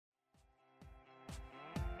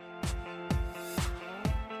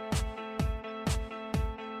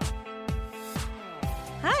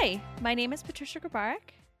Hi, my name is Patricia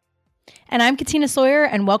Grabarek. And I'm Katina Sawyer,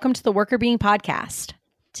 and welcome to the Worker Being Podcast.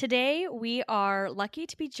 Today, we are lucky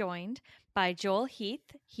to be joined by Joel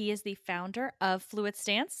Heath. He is the founder of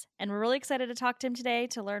FluidStance, and we're really excited to talk to him today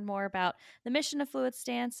to learn more about the mission of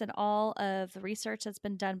FluidStance and all of the research that's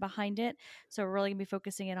been done behind it. So we're really going to be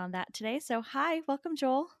focusing in on that today. So hi, welcome,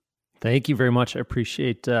 Joel. Thank you very much. I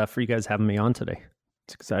appreciate for you guys having me on today.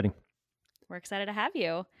 It's exciting. We're excited to have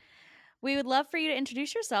you. We would love for you to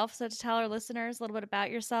introduce yourself. So to tell our listeners a little bit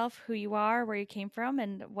about yourself, who you are, where you came from,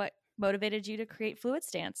 and what motivated you to create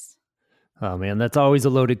FluidStance. Oh man, that's always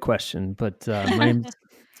a loaded question, but my name's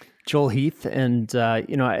Joel Heath, and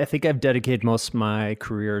I think I've dedicated most of my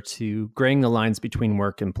career to graying the lines between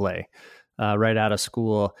work and play. Right out of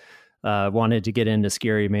school, wanted to get into ski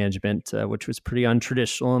area management, which was pretty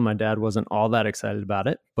untraditional, and my dad wasn't all that excited about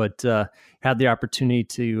it, but had the opportunity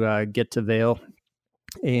to get to Vail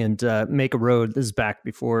and make a road. This is back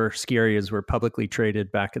before ski areas were publicly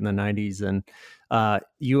traded back in the 90s. And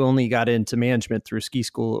you only got into management through ski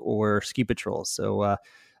school or ski patrol. So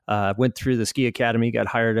went through the ski academy, got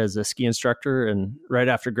hired as a ski instructor. And right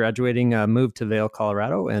after graduating, moved to Vail,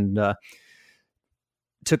 Colorado, and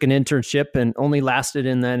took an internship, and only lasted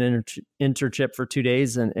in that internship for 2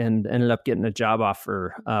 days, and ended up getting a job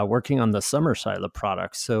offer working on the summer side of the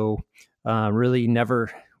product. So really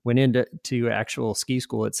never went into actual ski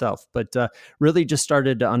school itself, but really just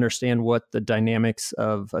started to understand what the dynamics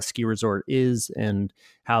of a ski resort is and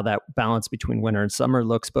how that balance between winter and summer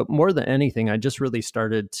looks. But more than anything, I just really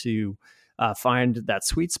started to find that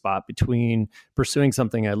sweet spot between pursuing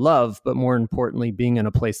something I love, but more importantly, being in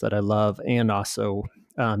a place that I love and also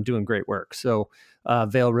doing great work. So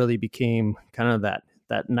Vail really became kind of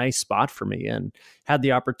that nice spot for me, and had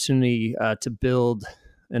the opportunity to build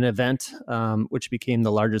an event, which became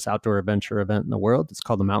the largest outdoor adventure event in the world. It's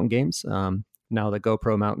called the Mountain Games, now the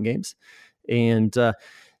GoPro Mountain Games, and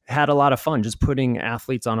had a lot of fun just putting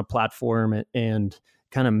athletes on a platform and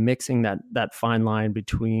kind of mixing that fine line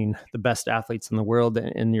between the best athletes in the world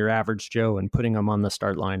and your average Joe, and putting them on the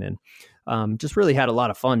start line. And just really had a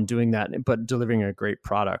lot of fun doing that, but delivering a great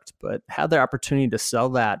product. But had the opportunity to sell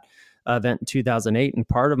that event in 2008, and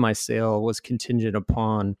part of my sale was contingent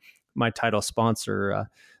upon my title sponsor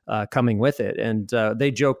coming with it. And they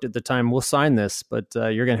joked at the time, we'll sign this, but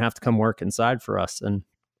you're going to have to come work inside for us. And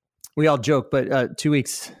we all joked, but 2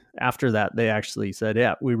 weeks after that, they actually said,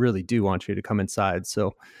 yeah, we really do want you to come inside.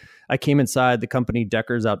 So I came inside the company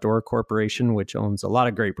Deckers Outdoor Corporation, which owns a lot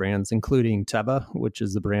of great brands, including Teva, which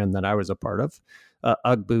is the brand that I was a part of.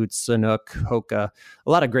 UGG boots, Sanuk, Hoka,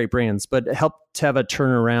 a lot of great brands, but helped Teva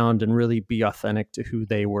turn around and really be authentic to who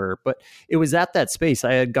they were. But it was at that space.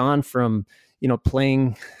 I had gone from,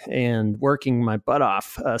 playing and working my butt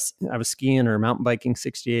off. I was skiing or mountain biking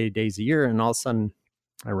 68 days a year. And all of a sudden,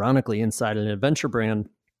 ironically, inside an adventure brand,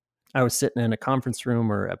 I was sitting in a conference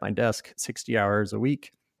room or at my desk 60 hours a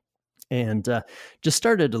week, and just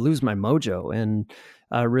started to lose my mojo, and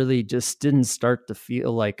really just didn't start to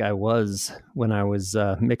feel like I was when I was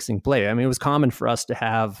mixing play. I mean, it was common for us to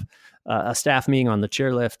have a staff meeting on the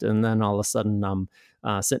chairlift, and then all of a sudden I'm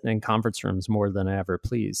sitting in conference rooms more than I ever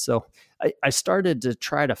pleased. So I started to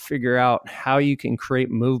try to figure out how you can create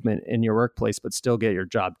movement in your workplace, but still get your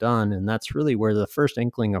job done. And that's really where the first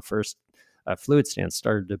inkling of FluidStance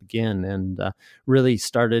started to begin, and really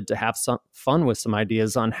started to have some fun with some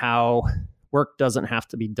ideas on how work doesn't have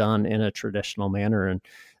to be done in a traditional manner. And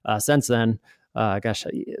since then,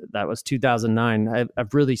 that was 2009,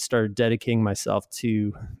 I've really started dedicating myself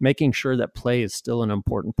to making sure that play is still an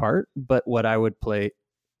important part, but what I would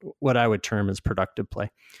term as productive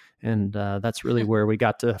play. And that's really where we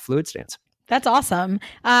got to FluidStance. That's awesome.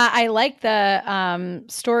 I like the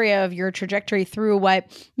story of your trajectory through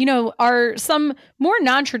what, are some more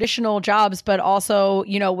non-traditional jobs, but also,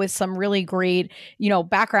 with some really great,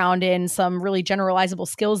 background in some really generalizable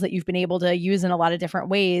skills that you've been able to use in a lot of different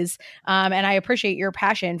ways. And I appreciate your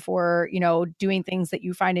passion for, doing things that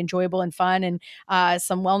you find enjoyable and fun, and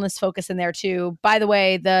some wellness focus in there too. By the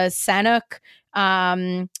way, the Sanuk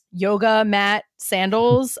yoga mat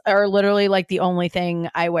sandals are literally like the only thing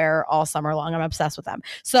I wear all summer long. I'm obsessed with them.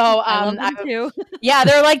 So I love them too. Yeah,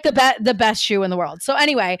 they're like the best shoe in the world. So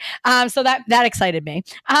anyway, so that excited me.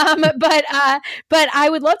 But I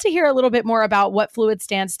would love to hear a little bit more about what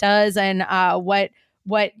FluidStance does, and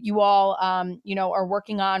what you all are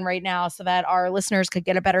working on right now, so that our listeners could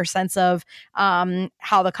get a better sense of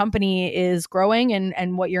how the company is growing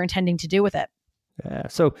and what you're intending to do with it. Yeah.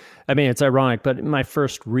 So, I mean, it's ironic, but my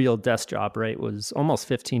first real desk job, right, was almost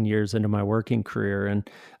 15 years into my working career. And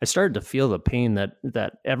I started to feel the pain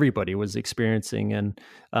that everybody was experiencing. And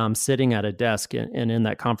sitting at a desk and in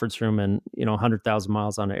that conference room and, 100,000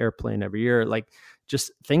 miles on an airplane every year, like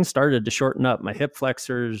just things started to shorten up. My hip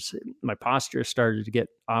flexors, my posture started to get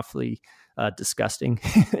awfully disgusting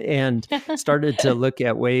and started to look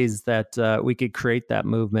at ways that we could create that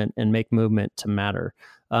movement and make movement to matter.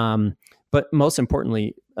 But most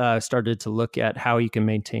importantly, started to look at how you can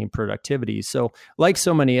maintain productivity. So like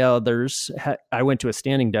so many others, I went to a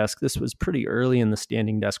standing desk. This was pretty early in the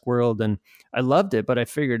standing desk world, and I loved it, but I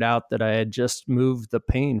figured out that I had just moved the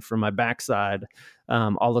pain from my backside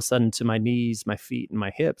all of a sudden to my knees, my feet, and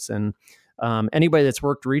my hips. And anybody that's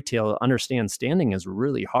worked retail understands standing is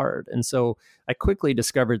really hard. And so I quickly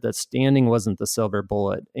discovered that standing wasn't the silver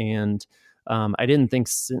bullet. And I didn't think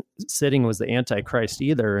sitting was the Antichrist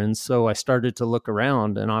either. And so I started to look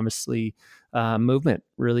around, and obviously movement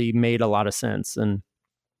really made a lot of sense. And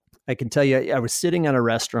I can tell you, I was sitting at a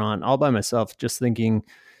restaurant all by myself, just thinking,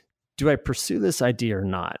 do I pursue this idea or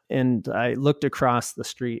not? And I looked across the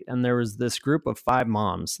street, and there was this group of 5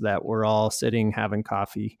 moms that were all sitting having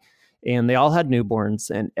coffee. And they all had newborns,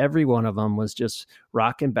 and every one of them was just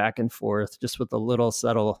rocking back and forth, just with a little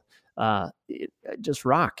subtle just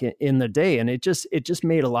rock in the day. And it just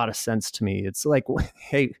made a lot of sense to me. It's like,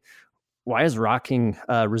 hey, why is rocking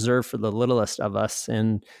reserved for the littlest of us?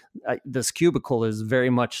 And this cubicle is very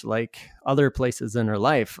much like other places in our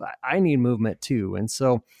life. I need movement too. And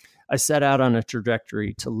so I set out on a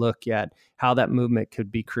trajectory to look at how that movement could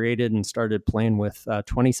be created, and started playing with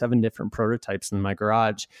 27 different prototypes in my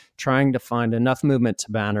garage, trying to find enough movement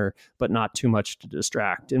to matter, but not too much to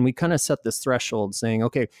distract. And we kind of set this threshold saying,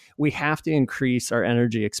 okay, we have to increase our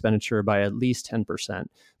energy expenditure by at least 10%,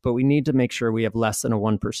 but we need to make sure we have less than a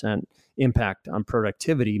 1% impact on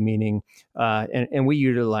productivity, meaning, and we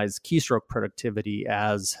utilize keystroke productivity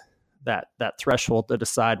as that threshold to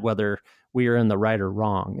decide whether we are in the right or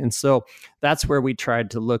wrong. And so that's where we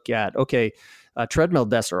tried to look at, okay, treadmill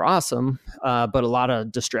desks are awesome, but a lot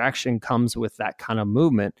of distraction comes with that kind of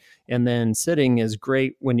movement. And then sitting is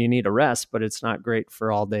great when you need a rest, but it's not great for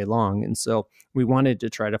all day long. And so we wanted to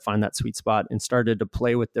try to find that sweet spot and started to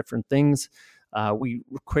play with different things. We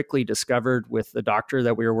quickly discovered with the doctor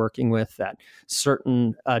that we were working with that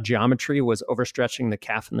certain geometry was overstretching the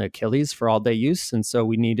calf and the Achilles for all day use. And so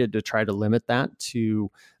we needed to try to limit that to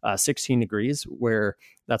 16 degrees, where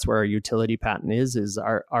that's where our utility patent is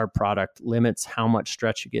our product limits how much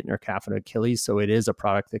stretch you get in your calf and Achilles. So it is a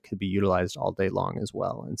product that could be utilized all day long as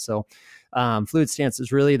well. And so Fluid Stance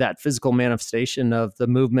is really that physical manifestation of the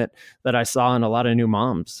movement that I saw in a lot of new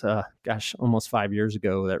moms, almost 5 years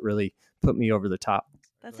ago, that really put me over the top.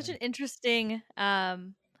 That's such an interesting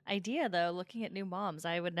idea, though, looking at new moms.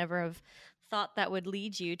 I would never have thought that would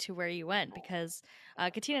lead you to where you went, because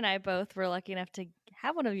Katina and I both were lucky enough to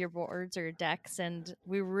have one of your boards or decks, and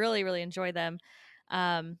we really, really enjoy them.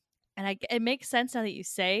 It makes sense now that you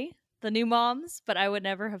say the new moms, but I would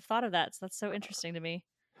never have thought of that. So that's so interesting to me.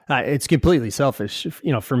 It's completely selfish,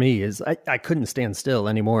 for me. Is I couldn't stand still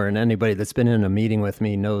anymore. And anybody that's been in a meeting with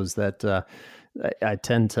me knows that I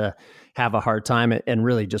tend to have a hard time and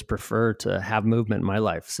really just prefer to have movement in my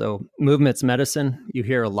life. So movement's medicine. You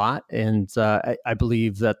hear a lot, and I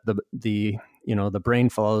believe that the brain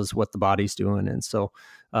follows what the body's doing. And so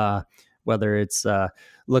whether it's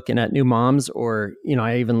looking at new moms, or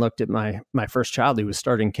I even looked at my first child who was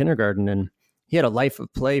starting kindergarten, and he had a life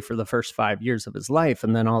of play for the first 5 years of his life.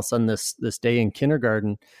 And then all of a sudden this day in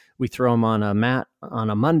kindergarten, we throw him on a mat on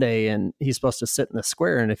a Monday, and he's supposed to sit in the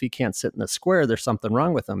square. And if he can't sit in the square, there's something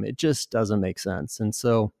wrong with him. It just doesn't make sense. And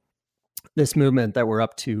so this movement that we're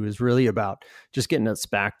up to is really about just getting us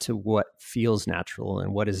back to what feels natural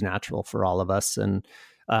and what is natural for all of us. And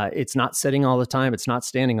it's not sitting all the time. It's not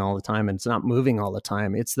standing all the time. And it's not moving all the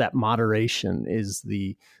time. It's that moderation is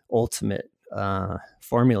the ultimate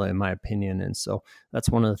formula, in my opinion. And so that's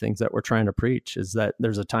one of the things that we're trying to preach, is that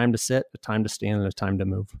there's a time to sit, a time to stand, and a time to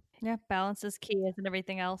move. Yeah, balance is key, isn't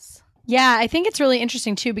everything else? Yeah, I think it's really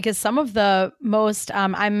interesting too, because some of the most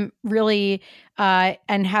I'm really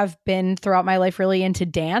and have been throughout my life really into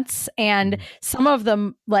dance, and some of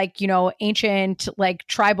them, like, ancient, like,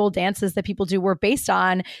 tribal dances that people do were based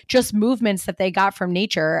on just movements that they got from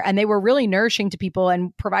nature, and they were really nourishing to people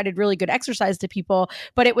and provided really good exercise to people.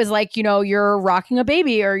 But it was like, you're rocking a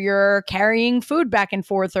baby, or you're carrying food back and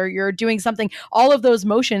forth, or you're doing something. All of those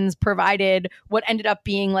motions provided what ended up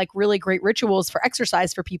being like really great rituals for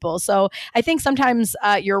exercise for people. So I think sometimes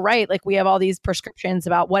you're right. Like, we have all these prescriptions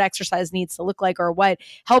about what exercise needs to look like like, or what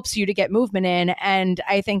helps you to get movement in. And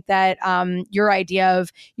I think that your idea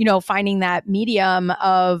of, finding that medium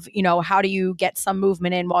of, how do you get some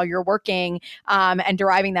movement in while you're working, and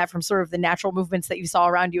deriving that from sort of the natural movements that you saw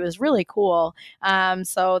around you is really cool.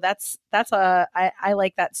 So I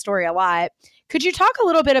like that story a lot. Could you talk a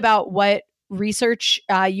little bit about what research,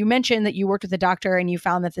 you mentioned that you worked with a doctor and you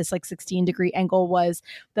found that this like 16-degree angle was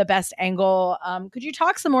the best angle. Could you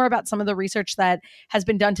talk some more about some of the research that has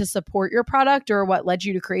been done to support your product, or what led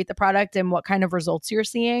you to create the product and what kind of results you're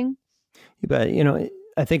seeing? But,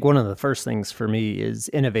 I think one of the first things for me is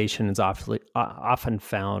innovation is often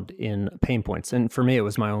found in pain points. And for me, it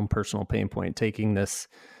was my own personal pain point. Taking this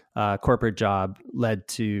corporate job led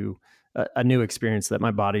to a new experience that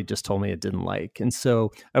my body just told me it didn't like. And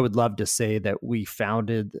so I would love to say that we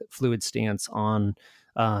founded FluidStance on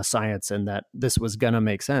science and that this was going to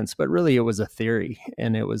make sense. But really, it was a theory,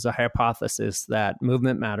 and it was a hypothesis that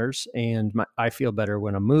movement matters, and I feel better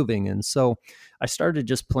when I'm moving. And so I started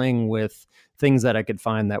just playing with things that I could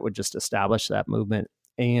find that would just establish that movement.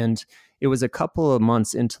 And it was a couple of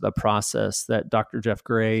months into the process that Dr. Jeff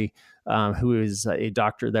Gray, who is a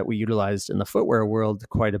doctor that we utilized in the footwear world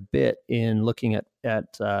quite a bit in looking at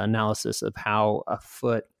analysis of how a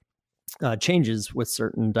foot changes with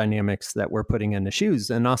certain dynamics that we're putting into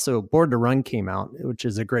shoes. And also Born to Run came out, which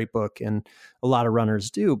is a great book, and a lot of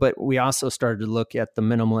runners do. But we also started to look at the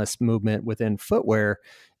minimalist movement within footwear.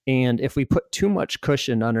 And if we put too much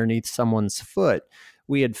cushion underneath someone's foot,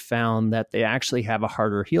 we had found that they actually have a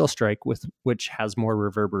harder heel strike, which has more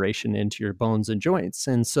reverberation into your bones and joints.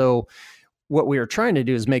 And so what we were trying to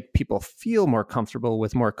do is make people feel more comfortable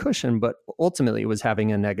with more cushion, but ultimately it was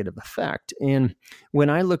having a negative effect. And when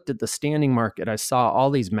I looked at the standing market, I saw all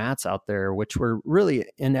these mats out there, which were really,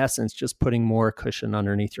 in essence, just putting more cushion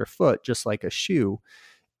underneath your foot, just like a shoe.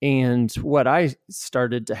 And what I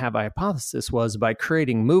started to have a hypothesis was, by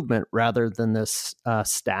creating movement rather than this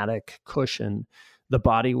static cushion, the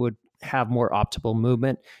body would have more optimal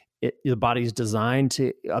movement. The body's designed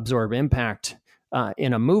to absorb impact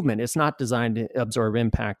in a movement. It's not designed to absorb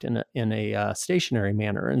impact in a stationary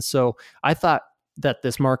manner. And so I thought that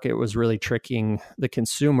this market was really tricking the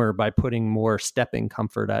consumer by putting more stepping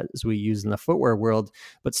comfort, as we use in the footwear world,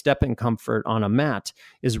 but stepping comfort on a mat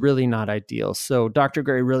is really not ideal. So Dr.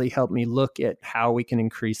 Gray really helped me look at how we can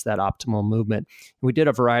increase that optimal movement. We did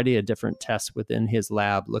a variety of different tests within his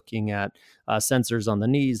lab, looking at sensors on the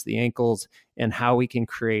knees, the ankles, and how we can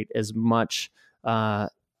create as much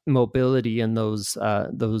mobility in those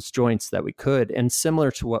joints that we could, and similar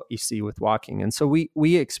to what you see with walking. And so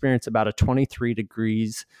we experience about a 23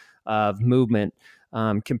 degrees of movement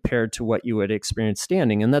compared to what you would experience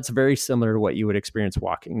standing, and that's very similar to what you would experience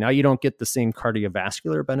walking. Now, you don't get the same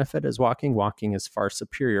cardiovascular benefit as walking. Walking is far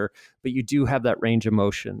superior, but you do have that range of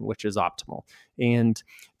motion, which is optimal. And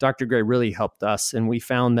Dr. Gray really helped us, and we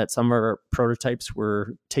found that some of our prototypes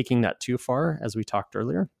were taking that too far, as we talked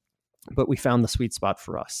earlier. But we found the sweet spot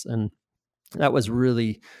for us. And that was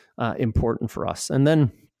really important for us. And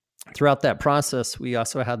then throughout that process, we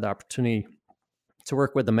also had the opportunity to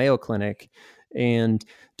work with the Mayo Clinic and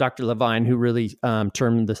Dr. Levine, who really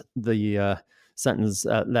termed the sentence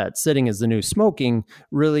that sitting is the new smoking,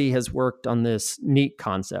 really has worked on this neat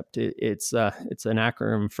concept. It's an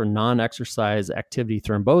acronym for non-exercise activity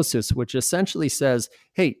thrombosis, which essentially says,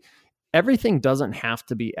 hey, everything doesn't have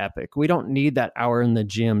to be epic. We don't need that hour in the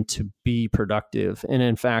gym to be productive. And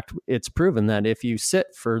in fact, it's proven that if you sit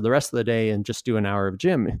for the rest of the day and just do an hour of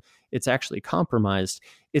gym, it's actually compromised.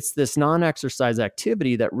 It's this non-exercise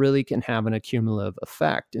activity that really can have an accumulative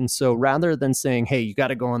effect. And so rather than saying, hey, you got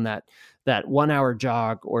to go on that 1 hour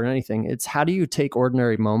jog or anything, it's how do you take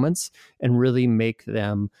ordinary moments and really make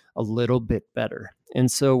them a little bit better? And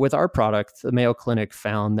so with our product, the Mayo Clinic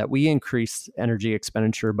found that we increased energy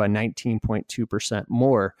expenditure by 19.2%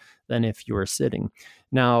 more than if you were sitting.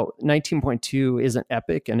 Now, 19.2 isn't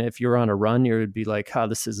epic. And if you're on a run, you would be like,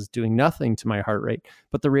 this is doing nothing to my heart rate.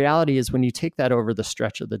 But the reality is, when you take that over the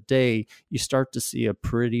stretch of the day, you start to see a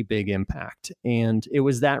pretty big impact. And it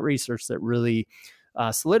was that research that really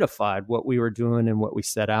solidified what we were doing and what we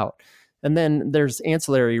set out. And then there's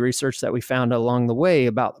ancillary research that we found along the way.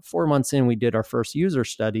 About 4 months in, we did our first user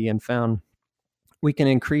study and found we can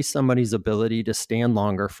increase somebody's ability to stand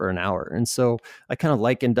longer for an hour. And so I kind of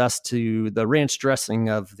likened us to the ranch dressing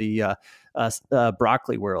of the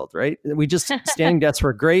broccoli world, right? We just standing desks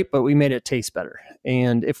were great, but we made it taste better.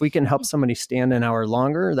 And if we can help somebody stand an hour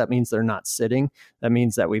longer, that means they're not sitting. That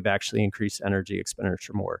means that we've actually increased energy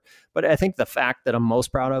expenditure more. But I think the fact that I'm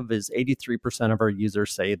most proud of is 83% of our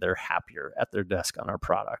users say they're happier at their desk on our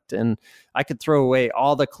product. And I could throw away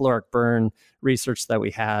all the caloric burn research that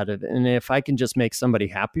we had. And if I can just make somebody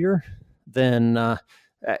happier, then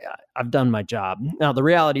I've done my job. Now, the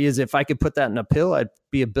reality is if I could put that in a pill, I'd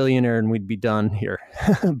be a billionaire and we'd be done here.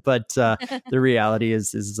 But the reality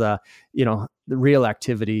is the real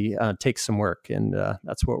activity takes some work, and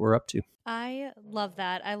that's what we're up to. I love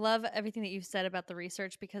that. I love everything that you've said about the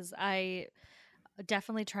research, because I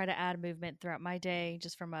definitely try to add movement throughout my day,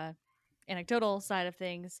 just from a anecdotal side of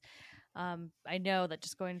things. I know that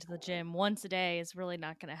just going to the gym once a day is really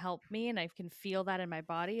not going to help me, and I can feel that in my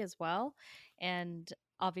body as well. And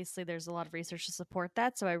obviously there's a lot of research to support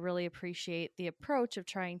that. So I really appreciate the approach of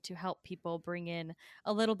trying to help people bring in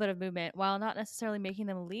a little bit of movement while not necessarily making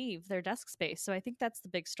them leave their desk space. So I think that's the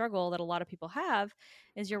big struggle that a lot of people have,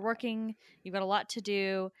 is you're working, you've got a lot to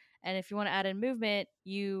do. And if you want to add in movement,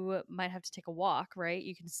 you might have to take a walk, right?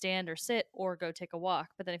 You can stand or sit or go take a walk.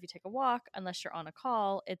 But then if you take a walk, unless you're on a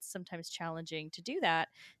call, it's sometimes challenging to do that,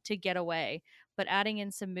 to get away. But adding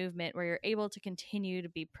in some movement where you're able to continue to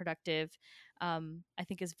be productive, I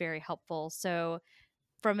think is very helpful. So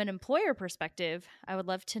from an employer perspective, I would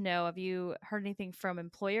love to know, have you heard anything from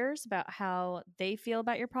employers about how they feel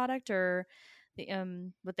about your product, or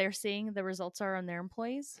the, what they're seeing the results are on their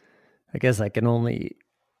employees? I guess I can only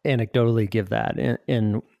anecdotally give that,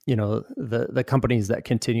 and the companies that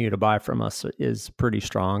continue to buy from us is pretty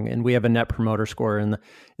strong, and we have a net promoter score in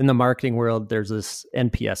the marketing world. There's this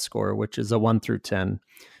NPS score, which is a 1 through 10,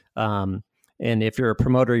 and if you're a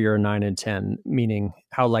promoter, you're a 9 and 10, meaning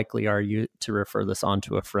how likely are you to refer this on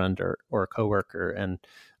to a friend or a coworker. And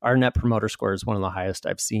our net promoter score is one of the highest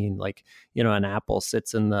I've seen. Like, an Apple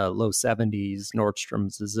sits in the low 70s,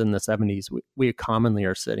 Nordstrom's is in the 70s. We commonly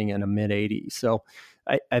are sitting in a mid 80s. So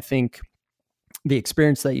I think the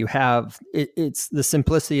experience that you have, it's the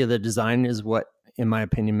simplicity of the design is what, in my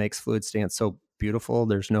opinion, makes Fluid Stance so beautiful.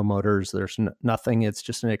 There's no motors, there's nothing. It's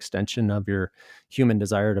just an extension of your human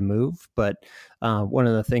desire to move. But one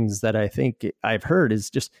of the things that I think I've heard is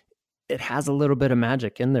just it has a little bit of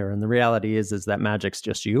magic in there, and the reality is that magic's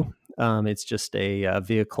just you. It's just a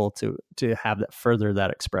vehicle to have that further that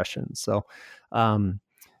expression. So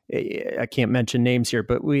I can't mention names here,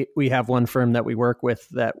 but we have one firm that we work with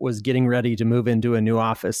that was getting ready to move into a new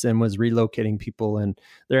office and was relocating people, and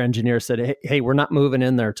their engineer said, hey, we're not moving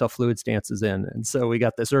in there till Fluid Stance is in. And so we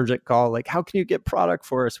got this urgent call, like, how can you get product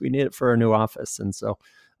for us? We need it for our new office. And so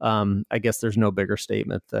I guess there's no bigger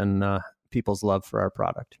statement than people's love for our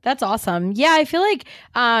product. That's awesome. Yeah, I feel like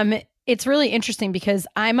it's really interesting because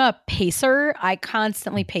I'm a pacer. I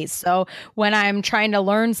constantly pace. So when I'm trying to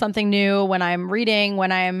learn something new, when I'm reading,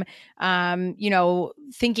 when I'm,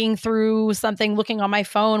 thinking through something, looking on my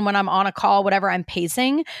phone, when I'm on a call, whatever, I'm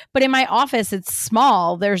pacing. But in my office, it's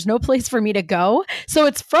small. There's no place for me to go. So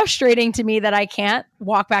it's frustrating to me that I can't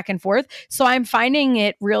walk back and forth. So I'm finding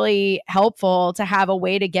it really helpful to have a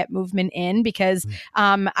way to get movement in, because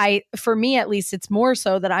for me at least, it's more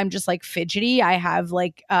so that I'm just like fidgety. I have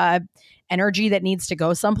like energy that needs to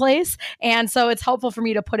go someplace. And so it's helpful for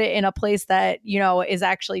me to put it in a place that, is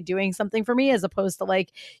actually doing something for me, as opposed to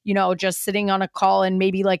like, just sitting on a call and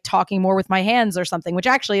maybe like talking more with my hands or something, which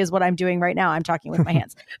actually is what I'm doing right now. I'm talking with my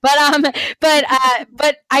hands. But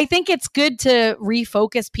I think it's good to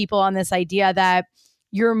refocus people on this idea that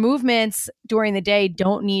your movements during the day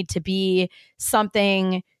don't need to be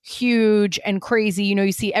something huge and crazy.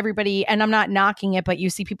 You see everybody, and I'm not knocking it, but you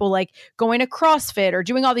see people like going to CrossFit or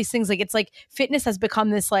doing all these things. Like, it's like fitness has become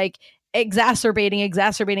this like exacerbating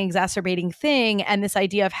thing. And this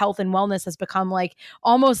idea of health and wellness has become like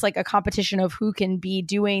almost like a competition of who can be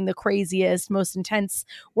doing the craziest, most intense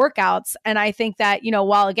workouts. And I think that,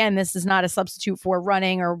 while again, this is not a substitute for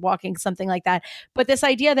running or walking, something like that, but this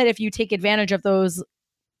idea that if you take advantage of those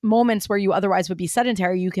moments where you otherwise would be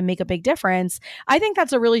sedentary, you can make a big difference. I think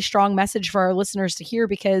that's a really strong message for our listeners to hear,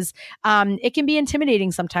 because it can be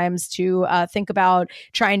intimidating sometimes to think about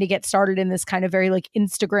trying to get started in this kind of very like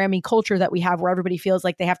Instagram-y culture that we have, where everybody feels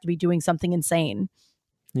like they have to be doing something insane.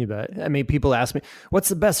 You bet. I mean, people ask me, what's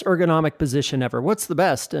the best ergonomic position ever? What's the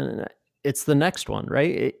best? And it's the next one,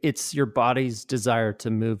 right? It's your body's desire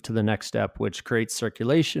to move to the next step, which creates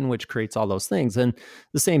circulation, which creates all those things. And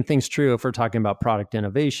the same thing's true if we're talking about product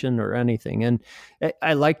innovation or anything. And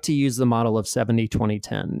I like to use the model of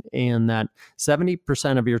 70-20-10, and that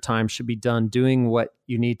 70% of your time should be done doing what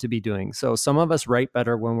you need to be doing. So some of us write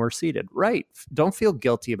better when we're seated. Right. Don't feel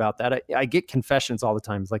guilty about that. I get confessions all the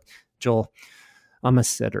time. It's like, Joel, I'm a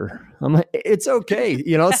sitter. It's okay.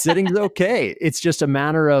 Sitting's okay. It's just a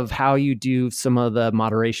matter of how you do some of the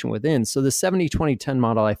moderation within. So the 70-20-10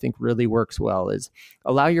 model, I think, really works well, is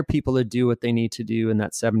allow your people to do what they need to do in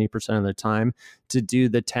that 70% of the time to do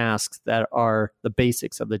the tasks that are the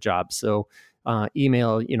basics of the job. So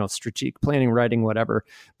email, strategic planning, writing, whatever.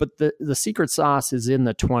 But the secret sauce is in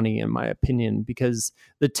the 20, in my opinion, because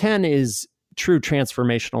the 10 is true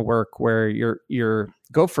transformational work where you're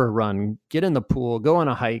go for a run, get in the pool, go on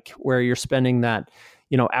a hike, where you're spending that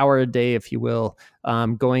hour a day, if you will,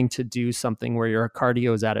 going to do something where your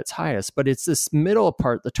cardio is at its highest. But it's this middle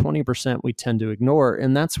part, the 20% we tend to ignore.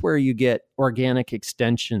 And that's where you get organic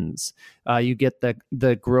extensions. You get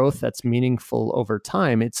the growth that's meaningful over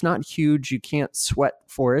time. It's not huge. You can't sweat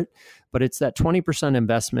for it, but it's that 20%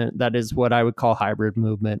 investment that is what I would call hybrid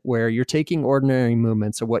movement, where you're taking ordinary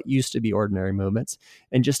movements or what used to be ordinary movements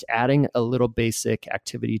and just adding a little basic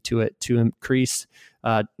activity to it to increase.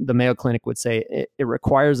 The Mayo Clinic would say it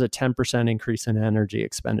requires a 10% increase in energy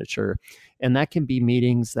expenditure. And that can be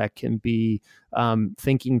meetings, that can be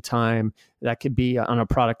thinking time, that could be on a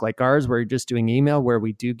product like ours where you're just doing email, where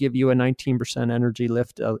we do give you a 19% energy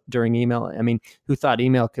lift during email. I mean, who thought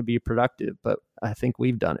email could be productive? But I think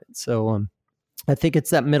we've done it. So I think it's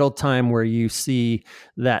that middle time where you see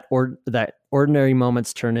that ordinary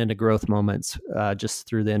moments turn into growth moments just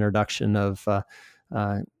through the introduction of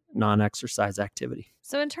non-exercise activity.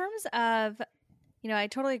 So in terms of, I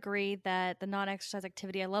totally agree that the non-exercise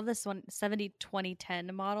activity, I love this one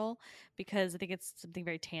 70-20-10 model because I think it's something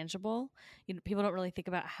very tangible. People don't really think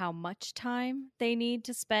about how much time they need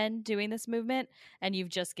to spend doing this movement, and you've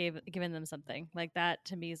just given them something like that.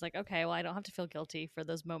 To me is like, okay, well, I don't have to feel guilty for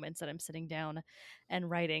those moments that I'm sitting down and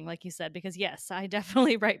writing, like you said, because yes, I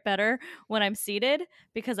definitely write better when I'm seated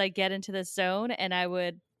because I get into this zone, and I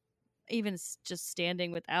would even just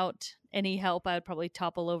standing without any help, I would probably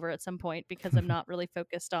topple over at some point because I'm not really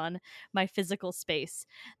focused on my physical space.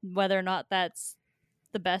 Whether or not that's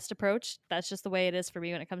the best approach, that's just the way it is for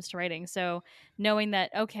me when it comes to writing. So knowing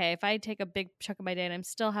that, okay, if I take a big chunk of my day and I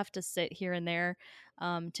still have to sit here and there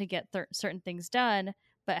to get certain things done,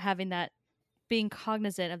 but having that, being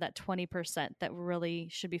cognizant of that 20% that we really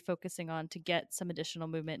should be focusing on to get some additional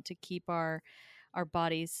movement to keep our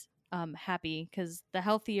bodies happy, because the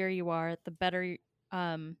healthier you are, the better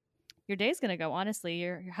your day's going to go. Honestly,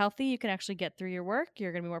 you're healthy, you can actually get through your work,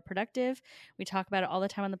 you're going to be more productive. We talk about it all the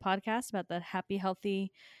time on the podcast about the happy,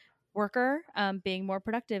 healthy worker being more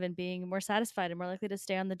productive and being more satisfied and more likely to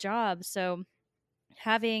stay on the job. So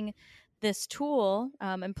having this tool,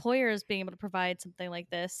 employers being able to provide something like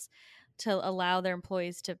this to allow their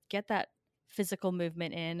employees to get that physical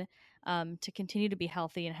movement in, to continue to be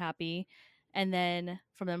healthy and happy. And then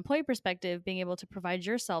from an employee perspective, being able to provide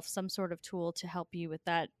yourself some sort of tool to help you with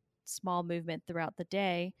that small movement throughout the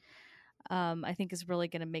day, I think is really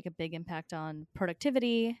going to make a big impact on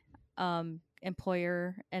productivity,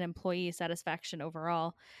 employer and employee satisfaction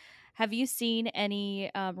overall. Have you seen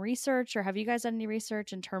any research, or have you guys done any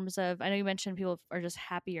research in terms of, I know you mentioned people are just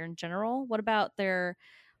happier in general. What about their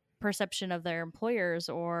perception of their employers,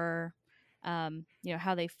 or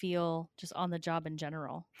how they feel just on the job in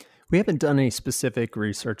general? We haven't done any specific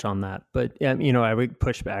research on that, but I would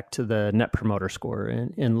push back to the Net Promoter Score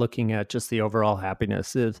and looking at just the overall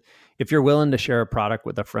happiness. If you're willing to share a product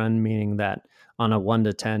with a friend, meaning that on a 1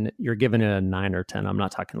 to 10, you're giving it a 9 or 10. I'm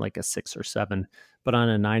not talking like a 6 or 7, but on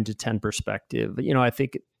a 9 to 10 perspective, I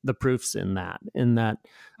think the proof's in that.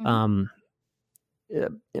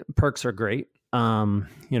 Perks are great.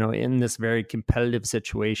 In this very competitive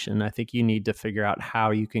situation, I think you need to figure out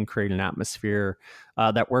how you can create an atmosphere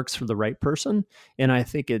that works for the right person. And I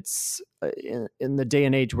think it's in the day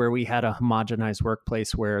and age where we had a homogenized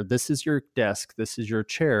workplace where this is your desk, this is your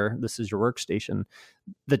chair, this is your workstation.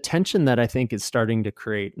 The tension that I think is starting to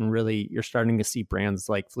create, and really you're starting to see brands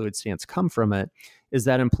like FluidStance come from it, is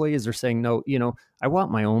that employees are saying, no, I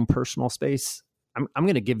want my own personal space. I'm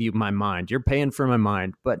going to give you my mind. You're paying for my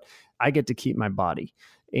mind, but I get to keep my body.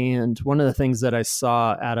 And one of the things that I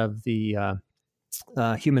saw out of the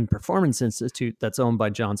Human Performance Institute that's owned by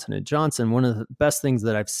Johnson & Johnson, one of the best things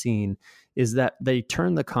that I've seen is that they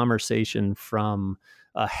turn the conversation from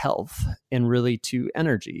health and really to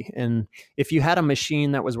energy. And if you had a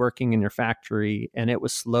machine that was working in your factory and it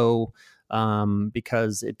was slow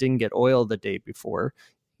because it didn't get oil the day before,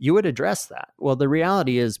 you would address that. Well, the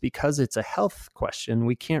reality is, because it's a health question,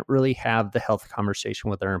 we can't really have the health conversation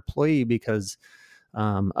with our employee because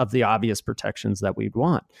of the obvious protections that we'd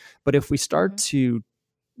want. But if we start to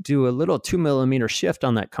do a little 2 millimeter shift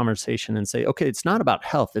on that conversation and say, okay, it's not about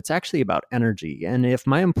health, it's actually about energy. And if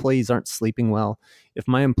my employees aren't sleeping well, if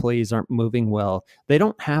my employees aren't moving well, they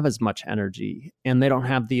don't have as much energy and they don't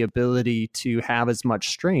have the ability to have as much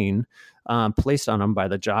strain placed on them by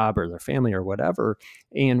the job or their family or whatever.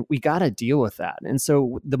 And we got to deal with that. And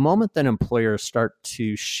so the moment that employers start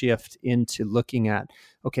to shift into looking at,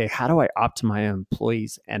 okay, how do I optimize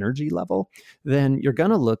employees' energy level? Then you're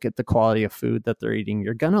going to look at the quality of food that they're eating.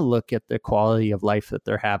 You're going to look at the quality of life that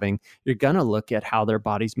they're having. You're going to look at how their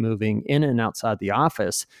body's moving in and outside the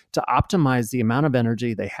office to optimize the amount of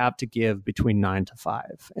energy they have to give between 9 to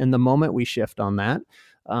 5. And the moment we shift on that,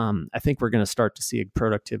 I think we're going to start to see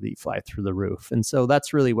productivity fly through the roof. And so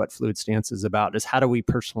that's really what Fluid Stance is about, is how do we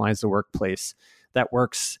personalize the workplace that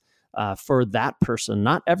works for that person,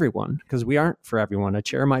 not everyone, because we aren't for everyone. A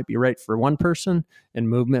chair might be right for one person and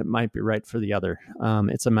movement might be right for the other.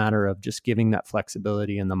 It's a matter of just giving that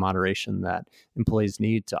flexibility and the moderation that employees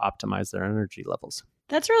need to optimize their energy levels.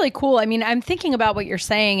 That's really cool. I mean, I'm thinking about what you're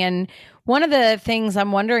saying. And one of the things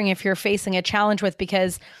I'm wondering if you're facing a challenge with,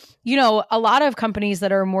 because, you know, a lot of companies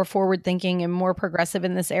that are more forward thinking and more progressive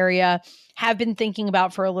in this area have been thinking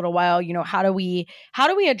about for a little while, you know, how do we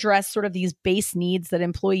address sort of these base needs that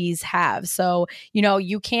employees have? So, you know,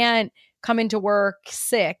 you can't come into work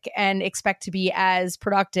sick and expect to be as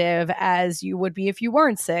productive as you would be if you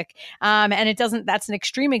weren't sick. And it doesn't, that's an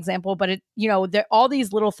extreme example, but it, you know, all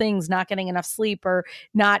these little things, not getting enough sleep or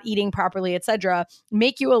not eating properly, et cetera,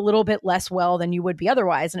 make you a little bit less well than you would be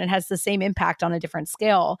otherwise. And it has the same impact on a different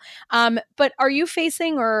scale. But are you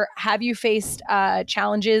facing, or have you faced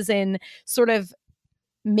challenges in sort of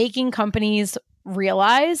making companies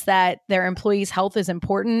realize that their employees' health is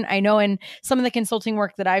important? I know in some of the consulting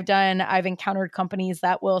work that I've done, I've encountered companies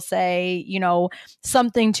that will say, you know,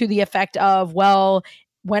 something to the effect of, well,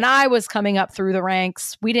 when I was coming up through the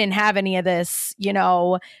ranks, we didn't have any of this, you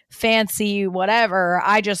know, fancy whatever.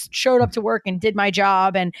 I just showed up to work and did my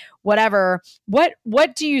job and whatever. What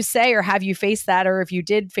do you say, or have you faced that? Or if you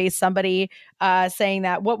did face somebody saying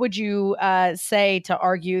that, what would you say to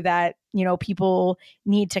argue that, you know, people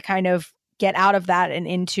need to kind of get out of that and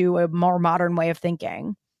into a more modern way of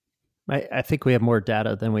thinking? I think we have more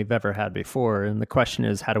data than we've ever had before. And the question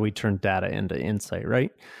is, how do we turn data into insight,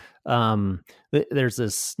 right? There's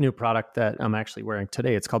this new product that I'm actually wearing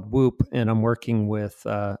today. It's called Whoop, and I'm working with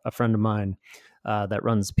a friend of mine that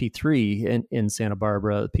runs P3 in Santa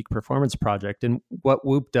Barbara, the Peak Performance Project. And what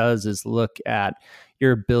Whoop does is look at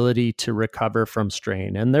your ability to recover from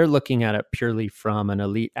strain. And they're looking at it purely from an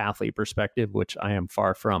elite athlete perspective, which I am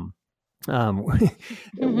far from.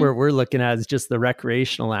 Where we're looking at is just the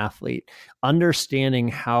recreational athlete, understanding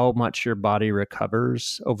how much your body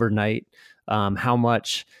recovers overnight, how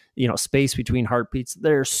much, you know, space between heartbeats.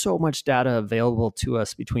 There's so much data available to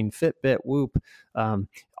us between Fitbit, Whoop,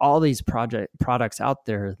 all these products out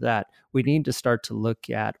there that we need to start to look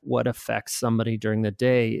at what affects somebody during the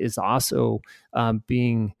day is also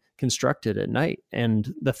being constructed at night.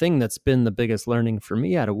 And the thing that's been the biggest learning for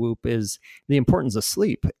me out of Whoop is the importance of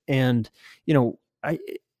sleep. And, you know,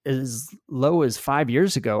 as low as 5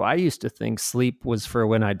 years ago, I used to think sleep was for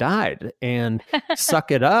when I died and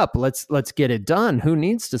suck it up. Let's get it done. Who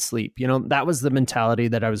needs to sleep? You know, that was the mentality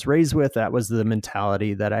that I was raised with. That was the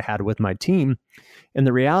mentality that I had with my team. And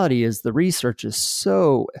the reality is the research is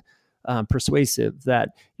so persuasive that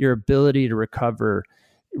your ability to recover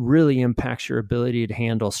really impacts your ability to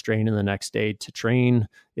handle strain in the next day, to train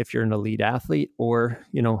if you're an elite athlete. Or,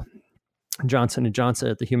 you know, Johnson & Johnson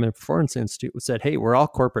at the Human Performance Institute said, hey, we're all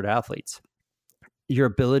corporate athletes. Your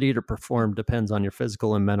ability to perform depends on your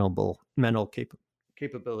physical and mental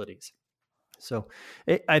capabilities. So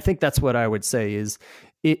I think that's what I would say is,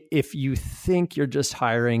 if you think you're just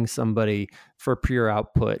hiring somebody for pure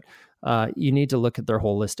output, you need to look at their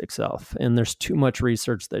holistic self. And there's too much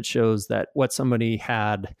research that shows that what somebody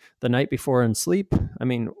had the night before in sleep, I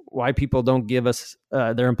mean, why people don't give us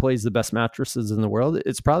their employees the best mattresses in the world,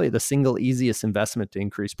 it's probably the single easiest investment to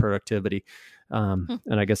increase productivity. And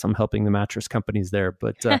I guess I'm helping the mattress companies there,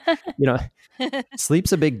 but you know,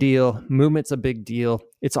 sleep's a big deal. Movement's a big deal.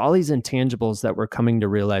 It's all these intangibles that we're coming to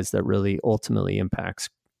realize that really ultimately impacts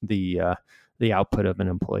the output of an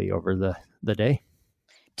employee over the day.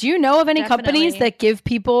 Do you know of any companies Definitely. that give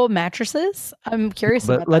people mattresses? I'm curious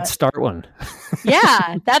But about let's that. start one.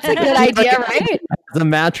 Yeah, that's a good idea, right? The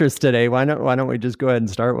mattress today. Why don't we just go ahead and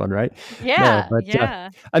start one, right? No, Yeah. but Yeah.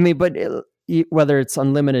 I mean, but whether it's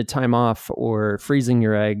unlimited time off or freezing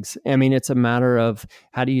your eggs, I mean, it's a matter of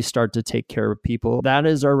how do you start to take care of people? That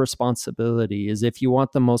is our responsibility. Is if you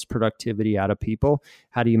want the most productivity out of people,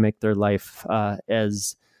 how do you make their life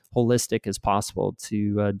as holistic as possible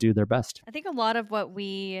to do their best? I think a lot of what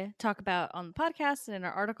we talk about on the podcast and in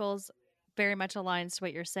our articles very much aligns to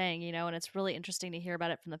what you're saying, and it's really interesting to hear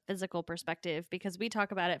about it from the physical perspective because we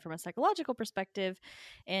talk about it from a psychological perspective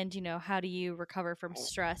and, how do you recover from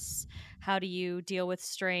stress? How do you deal with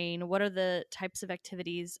strain? What are the types of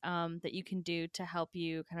activities that you can do to help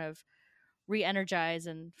you kind of re-energize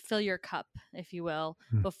and fill your cup, if you will,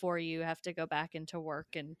 before you have to go back into work?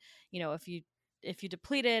 And if you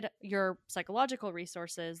depleted your psychological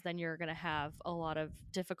resources, then you're going to have a lot of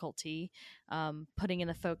difficulty putting in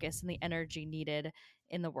the focus and the energy needed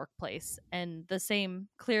in the workplace. And the same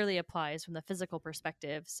clearly applies from the physical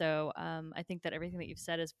perspective. So I think that everything that you've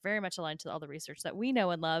said is very much aligned to all the research that we know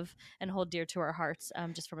and love and hold dear to our hearts,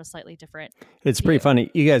 just from a slightly different It's pretty view.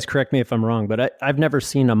 funny. You guys correct me if I'm wrong, but I've never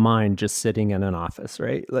seen a mind just sitting in an office,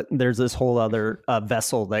 right? There's this whole other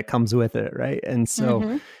vessel that comes with it, right? And so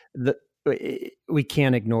Mm-hmm. the, we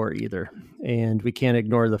can't ignore either. And we can't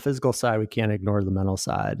ignore the physical side. We can't ignore the mental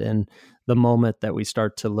side. And the moment that we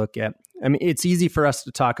start to look at, I mean, it's easy for us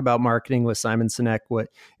to talk about marketing with Simon Sinek.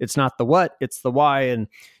 It's not the what, it's the why. And,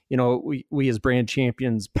 we as brand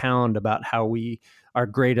champions pound about how we are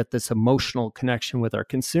great at this emotional connection with our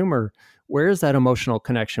consumer. Where is that emotional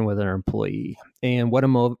connection with our employee, and what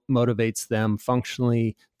motivates them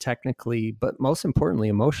functionally, technically, but most importantly,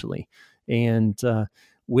 emotionally? And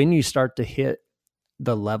when you start to hit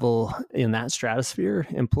the level in that stratosphere,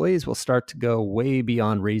 employees will start to go way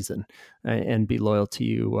beyond reason and be loyal to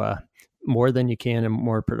you more than you can and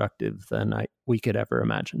more productive than we could ever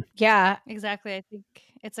imagine. Yeah. Exactly. I think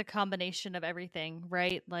it's a combination of everything,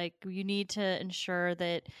 right? Like you need to ensure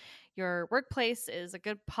that your workplace is a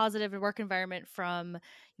good positive work environment from,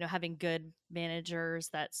 having good managers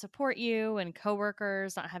that support you and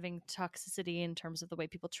coworkers, not having toxicity in terms of the way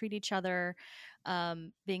people treat each other,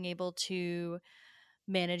 being able to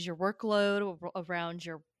manage your workload around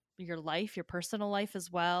your life, your personal life as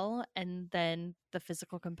well, and then the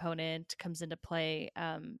physical component comes into play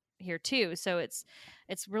here too. So it's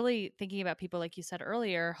really thinking about people, like you said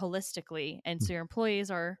earlier, holistically. And so your employees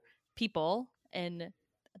are people, and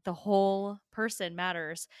the whole person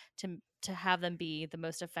matters to have them be the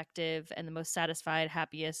most effective and the most satisfied,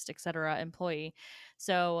 happiest, etc. employee.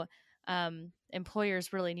 So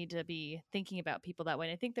employers really need to be thinking about people that way.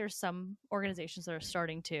 And I think there's some organizations that are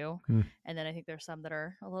starting to, and then I think there's some that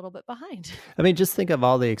are a little bit behind. I mean, just think of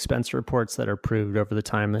all the expense reports that are approved over the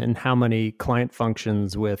time and how many client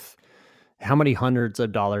functions with how many hundreds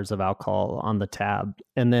of dollars of alcohol on the tab.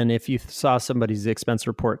 And then if you saw somebody's expense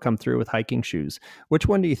report come through with hiking shoes, which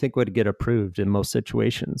one do you think would get approved in most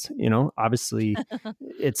situations? Obviously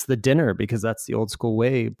it's the dinner because that's the old school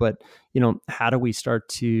way. But, how do we start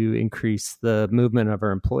to increase the movement of our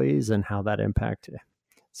employees and how that impact it?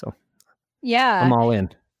 So Yeah. I'm all in.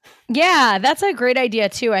 Yeah, that's a great idea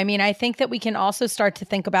too. I mean, I think that we can also start to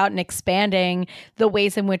think about and expanding the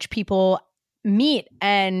ways in which people meet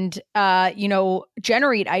and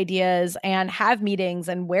generate ideas and have meetings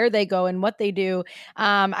and where they go and what they do.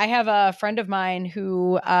 I have a friend of mine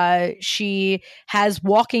who she has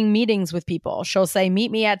walking meetings with people. She'll say,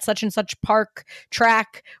 meet me at such and such park,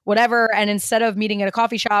 track, whatever, and instead of meeting at a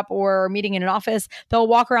coffee shop or meeting in an office, they'll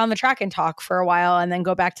walk around the track and talk for a while and then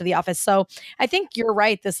go back to the office. So I think you're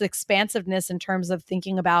right, this expansiveness in terms of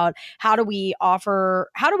thinking about how do we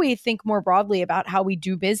think more broadly about how we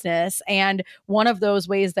do business. And one of those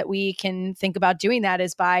ways that we can think about doing that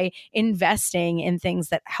is by investing in things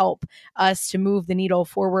that help us to move the needle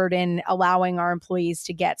forward and allowing our employees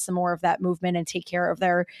to get some more of that movement and take care of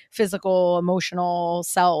their physical, emotional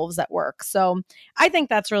selves at work. So I think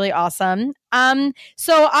that's really awesome.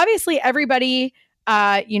 So obviously everybody,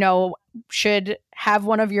 should have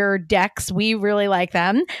one of your decks. We really like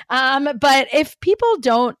them. But if people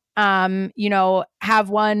don't, have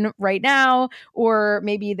one right now, or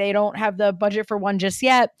maybe they don't have the budget for one just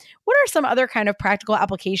yet, what are some other kind of practical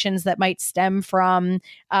applications that might stem from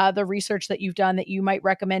the research that you've done that you might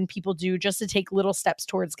recommend people do just to take little steps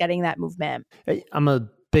towards getting that movement? I'm a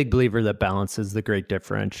big believer that balance is the great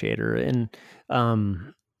differentiator.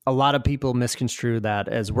 And a lot of people misconstrue that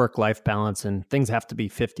as work-life balance and things have to be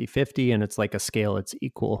 50-50 and it's like a scale, it's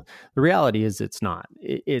equal. The reality is it's not.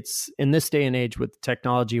 It's in this day and age with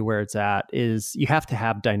technology where it's at is you have to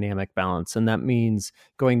have dynamic balance. And that means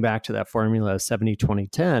going back to that formula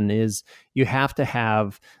 70-20-10 is you have to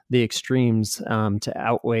have the extremes to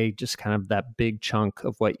outweigh just kind of that big chunk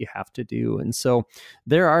of what you have to do. And so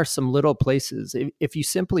there are some little places. If you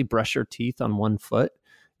simply brush your teeth on one foot,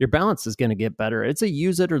 your balance is going to get better. It's a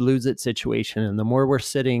use it or lose it situation. And the more we're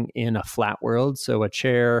sitting in a flat world, so a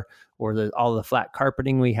chair or all the flat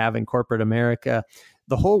carpeting we have in corporate America,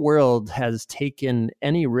 the whole world has taken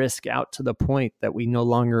any risk out to the point that we no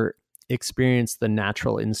longer experience the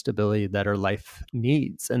natural instability that our life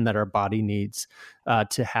needs and that our body needs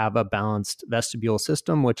to have a balanced vestibular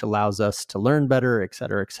system, which allows us to learn better, et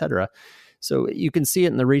cetera, et cetera. So you can see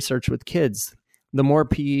it in the research with kids. The more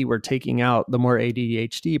PE we're taking out, the more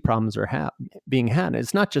ADHD problems are being had.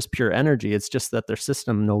 It's not just pure energy. It's just that their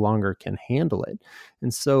system no longer can handle it.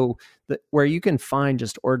 And so where you can find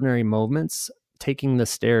just ordinary movements, taking the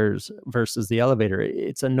stairs versus the elevator,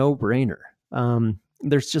 it's a no-brainer.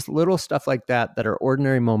 There's just little stuff like that are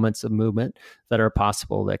ordinary moments of movement that are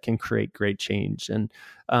possible that can create great change. And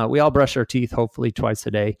we all brush our teeth, hopefully twice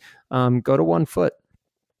a day. Go to 1 foot.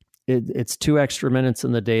 It's 2 extra minutes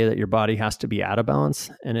in the day that your body has to be out of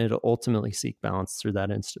balance, and it'll ultimately seek balance through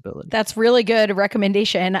that instability. That's really good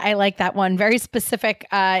recommendation. I like that one. Very specific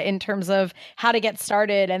in terms of how to get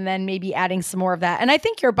started, and then maybe adding some more of that. And I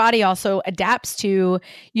think your body also adapts to,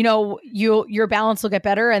 your balance will get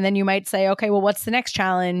better, and then you might say, okay, well, what's the next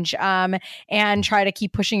challenge? And try to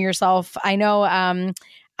keep pushing yourself. I know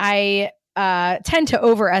I tend to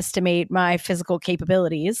overestimate my physical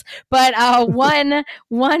capabilities, but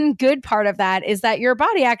one good part of that is that your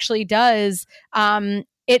body actually does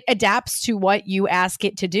it adapts to what you ask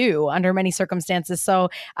it to do under many circumstances. So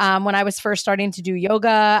when I was first starting to do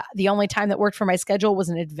yoga, the only time that worked for my schedule was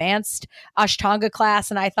an advanced Ashtanga class.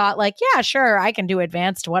 And I thought like, yeah, sure, I can do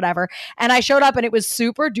advanced, whatever. And I showed up and it was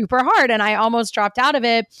super duper hard and I almost dropped out of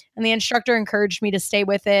it. And the instructor encouraged me to stay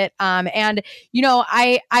with it.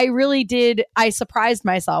 I really did. I surprised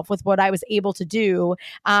myself with what I was able to do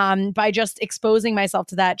by just exposing myself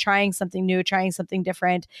to that, trying something new, trying something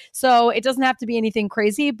different. So it doesn't have to be anything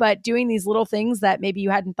crazy, but doing these little things that maybe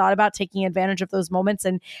you hadn't thought about, taking advantage of those moments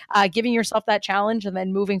and giving yourself that challenge and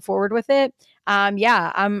then moving forward with it.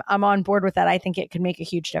 I'm on board with that. I think it could make a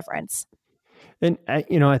huge difference. And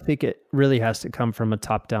I think it really has to come from a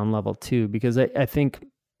top-down level too, because I think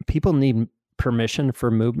people need permission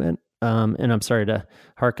for movement. And I'm sorry to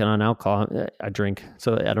harken on alcohol. I drink,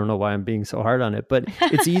 so I don't know why I'm being so hard on it. But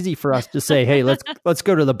it's easy for us to say, "Hey, let's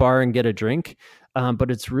go to the bar and get a drink." But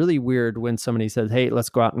it's really weird when somebody says, "Hey, let's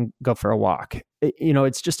go out and go for a walk."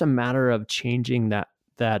 It's just a matter of changing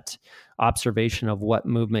that observation of what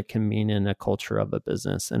movement can mean in a culture of a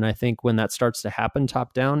business. And I think when that starts to happen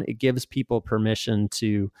top down, it gives people permission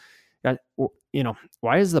to.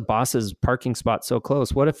 Why is the boss's parking spot so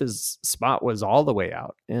close? What if his spot was all the way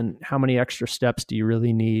out? And how many extra steps do you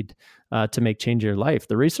really need to make change in your life?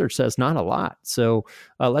 The research says not a lot. So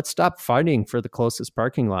let's stop fighting for the closest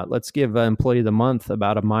parking lot. Let's give employee of the month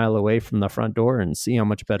about a mile away from the front door and see how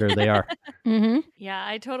much better they are. Mm-hmm. Yeah,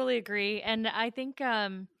 I totally agree. And I think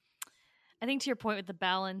to your point with the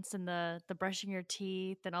balance and the brushing your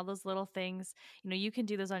teeth and all those little things, you can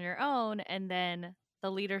do those on your own, and then the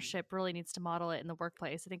leadership really needs to model it in the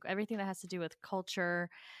workplace. I think everything that has to do with culture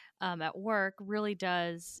at work really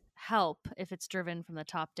does help if it's driven from the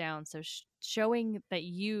top down. So showing that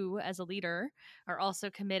you as a leader are also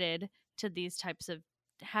committed to these types of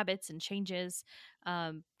habits and changes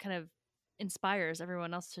kind of inspires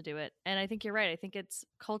everyone else to do it. And I think you're right. I think it's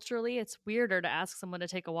weirder to ask someone to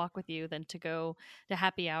take a walk with you than to go to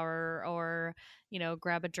happy hour or,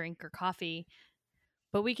 grab a drink or coffee.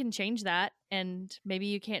 But we can change that, and maybe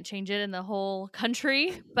you can't change it in the whole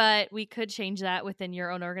country, but we could change that within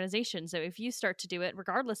your own organization. So if you start to do it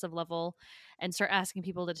regardless of level and start asking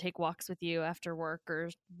people to take walks with you after work or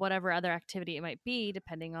whatever other activity it might be,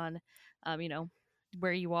 depending on,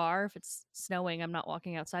 where you are. If it's snowing, I'm not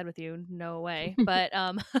walking outside with you. No way. But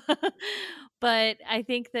but I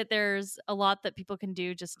think that there's a lot that people can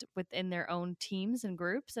do just within their own teams and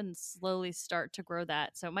groups and slowly start to grow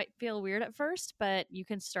that. So it might feel weird at first, but you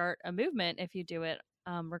can start a movement if you do it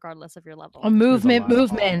regardless of your level. A movement.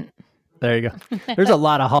 There you go. There's a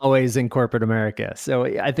lot of hallways in corporate America. So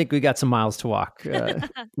I think we got some miles to walk,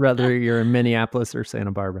 whether you're in Minneapolis or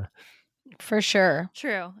Santa Barbara. For sure.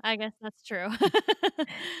 True. I guess that's true.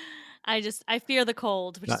 I fear the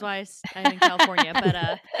cold, which is why I'm in California.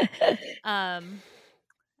 But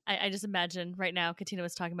I just imagine right now, Katina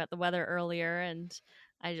was talking about the weather earlier, and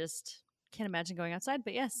I just can't imagine going outside.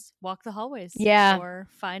 But yes, walk the hallways. Yeah. Or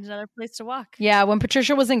find another place to walk. Yeah, when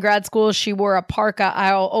Patricia was in grad school, she wore a parka.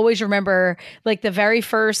 I'll always remember like the very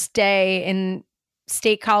first day in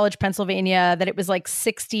State College, Pennsylvania, that it was like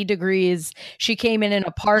 60 degrees. She came in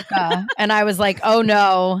a parka and I was like, "Oh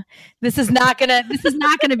no. This is not going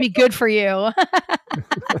to be good for you."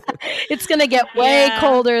 It's going to get way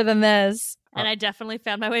colder than this. And I definitely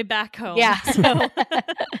found my way back home. Yeah.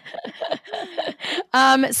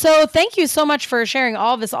 So thank you so much for sharing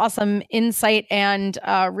all of this awesome insight and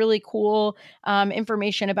really cool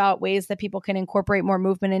information about ways that people can incorporate more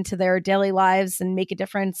movement into their daily lives and make a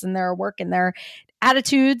difference in their work and their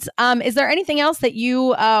attitudes. Is there anything else that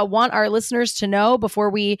you want our listeners to know before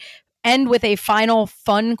we end with a final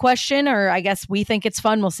fun question? Or I guess we think it's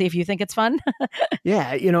fun. We'll see if you think it's fun.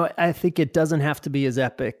 Yeah, I think it doesn't have to be as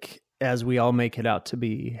epic as we all make it out to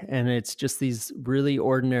be. And it's just these really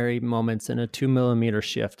ordinary moments in a 2 millimeter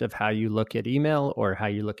shift of how you look at email or how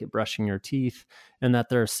you look at brushing your teeth, and that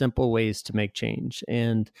there are simple ways to make change.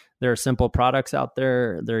 And there are simple products out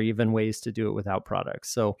there. There are even ways to do it without products.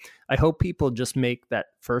 So I hope people just make that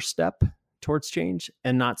first step towards change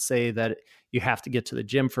and not say that you have to get to the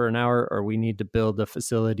gym for an hour or we need to build a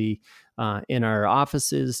facility in our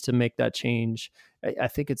offices to make that change. I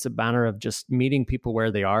think it's a matter of just meeting people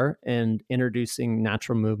where they are and introducing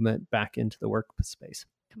natural movement back into the workspace.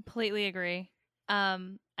 Completely agree. I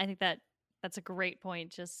think that's a great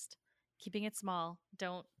point. Just keeping it small.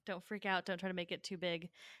 Don't freak out. Don't try to make it too big,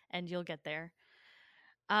 and you'll get there.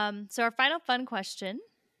 So our final fun question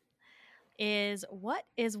is, what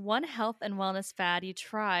is one health and wellness fad you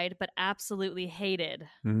tried but absolutely hated?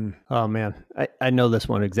 Oh man, I know this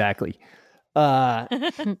one exactly.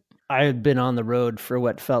 I had been on the road for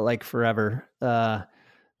what felt like forever.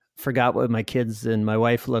 Forgot what my kids and my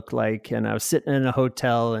wife looked like. And I was sitting in a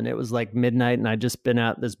hotel and it was like midnight and I'd just been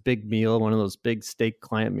at this big meal, one of those big steak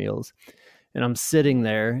client meals. And I'm sitting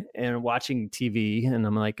there and watching TV and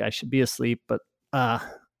I'm like, I should be asleep, but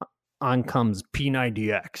on comes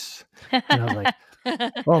P90X. And I was like,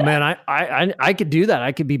 oh man, I could do that.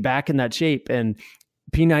 I could be back in that shape. And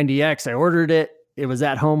P90X, I ordered it. It was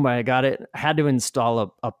at home when I got it. I had to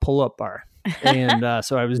install a pull-up bar. And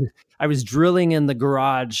so I was drilling in the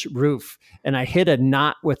garage roof and I hit a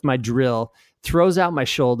knot with my drill, throws out my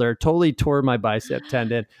shoulder, totally tore my bicep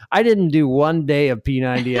tendon. I didn't do one day of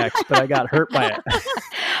P90X, but I got hurt by it.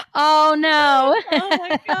 Oh no. Oh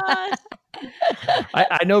my God.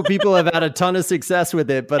 I know people have had a ton of success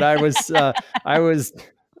with it, but I was on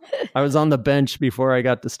the bench before I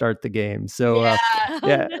got to start the game. So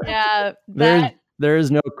there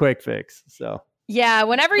is no quick fix. So yeah,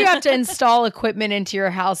 whenever you have to install equipment into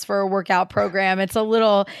your house for a workout program, it's a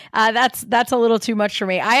little that's a little too much for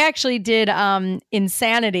me. I actually did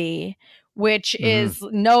Insanity, which is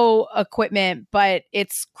no equipment, but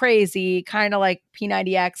it's crazy, kind of like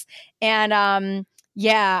P90X. And I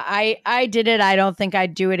did it. I don't think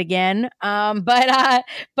I'd do it again. But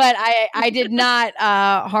I did not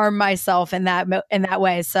harm myself in that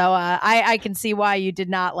way. So I can see why you did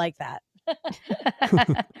not like that.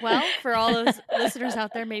 Well, for all those listeners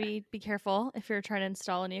out there, maybe be careful if you're trying to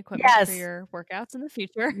install any equipment for your workouts in the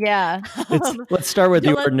future. Yeah. Let's start with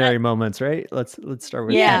the ordinary moments, right? Let's start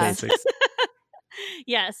with the basics.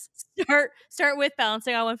 Yes. Start with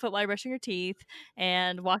balancing on one foot while you're brushing your teeth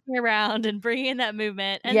and walking around and bringing in that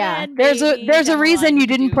movement. And then there's a reason you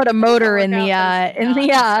didn't put a motor in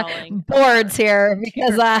the boards here,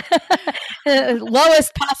 because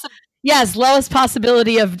lowest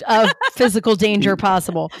possibility of physical danger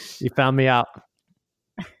possible. You found me out.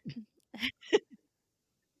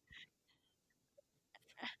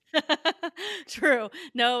 True.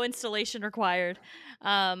 No installation required.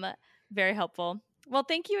 Very helpful. Well,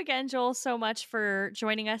 thank you again, Joel, so much for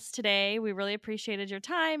joining us today. We really appreciated your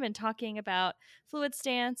time and talking about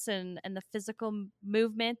FluidStance and the physical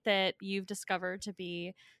movement that you've discovered to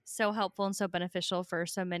be so helpful and so beneficial for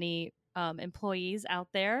so many employees out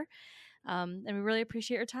there. And we really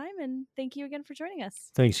appreciate your time, and thank you again for joining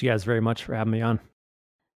us. Thanks you guys very much for having me on.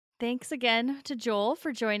 Thanks again to Joel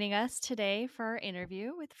for joining us today for our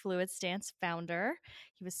interview with FluidStance founder.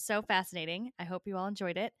 He was so fascinating. I hope you all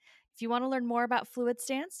enjoyed it. If you want to learn more about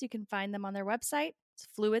FluidStance, you can find them on their website. It's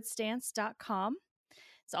fluidstance.com.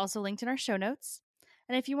 It's also linked in our show notes.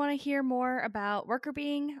 And if you want to hear more about Worker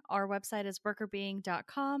Being, our website is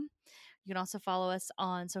workerbeing.com. You can also follow us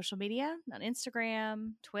on social media, on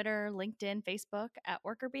Instagram, Twitter, LinkedIn, Facebook at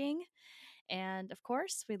Worker Being. And of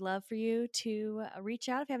course, we'd love for you to reach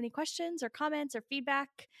out if you have any questions or comments or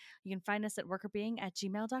feedback. You can find us at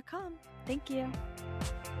workerbeing@gmail.com. Thank you.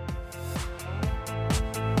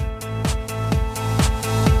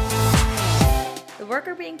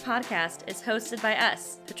 Worker Being podcast is hosted by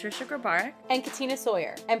us, Patricia Grabarek and Katina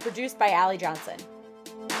Sawyer, and produced by Allie Johnson.